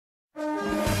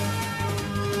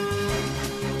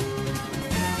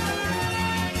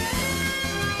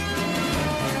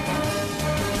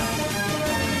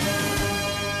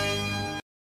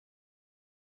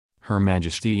Her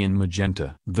Majesty in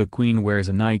magenta. The Queen wears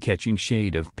an eye-catching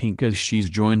shade of pink as she's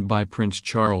joined by Prince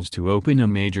Charles to open a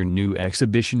major new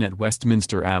exhibition at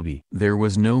Westminster Abbey. There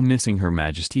was no missing Her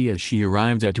Majesty as she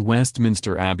arrived at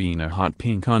Westminster Abbey in a hot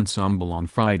pink ensemble on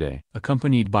Friday.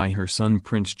 Accompanied by her son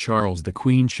Prince Charles, the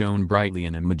Queen shone brightly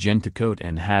in a magenta coat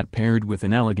and hat paired with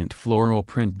an elegant floral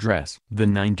print dress. The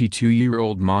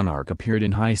 92-year-old monarch appeared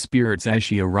in high spirits as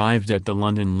she arrived at the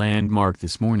London landmark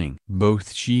this morning.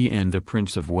 Both she and the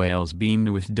Prince of Wales beamed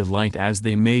with delight as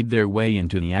they made their way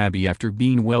into the Abbey after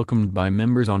being welcomed by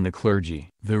members on the clergy.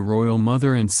 The royal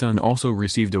mother and son also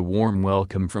received a warm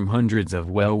welcome from hundreds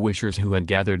of well-wishers who had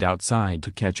gathered outside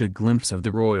to catch a glimpse of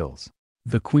the royals.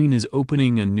 The Queen is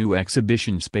opening a new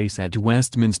exhibition space at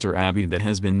Westminster Abbey that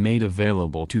has been made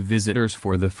available to visitors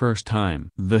for the first time.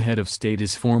 The head of state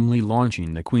is formally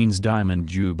launching the Queen's Diamond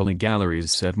Jubilee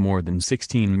Galleries set more than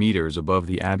 16 meters above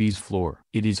the Abbey's floor.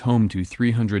 It is home to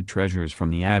 300 treasures from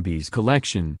the Abbey's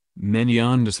collection, many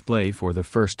on display for the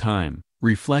first time,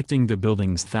 reflecting the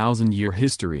building's thousand-year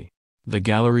history. The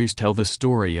galleries tell the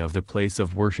story of the place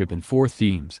of worship in 4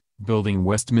 themes: building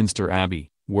Westminster Abbey,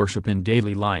 worship in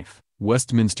daily life,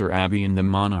 Westminster Abbey in the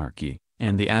monarchy,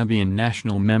 and the Abbey in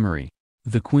national memory.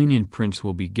 The Queen and Prince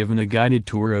will be given a guided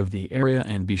tour of the area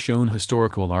and be shown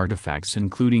historical artifacts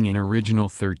including an original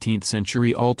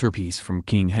 13th-century altarpiece from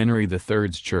King Henry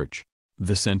III's church.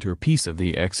 The centerpiece of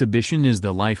the exhibition is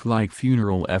the lifelike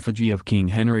funeral effigy of King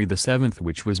Henry VII,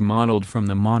 which was modeled from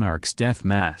the monarch's death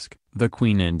mask. The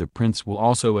Queen and the Prince will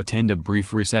also attend a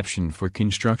brief reception for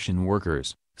construction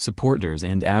workers, supporters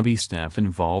and Abbey staff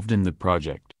involved in the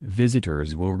project.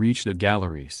 Visitors will reach the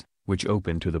galleries, which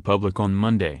open to the public on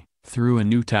Monday, through a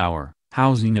new tower,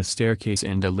 housing a staircase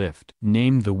and a lift.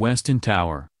 Named the Weston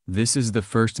Tower, this is the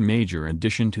first major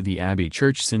addition to the Abbey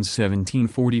Church since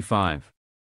 1745.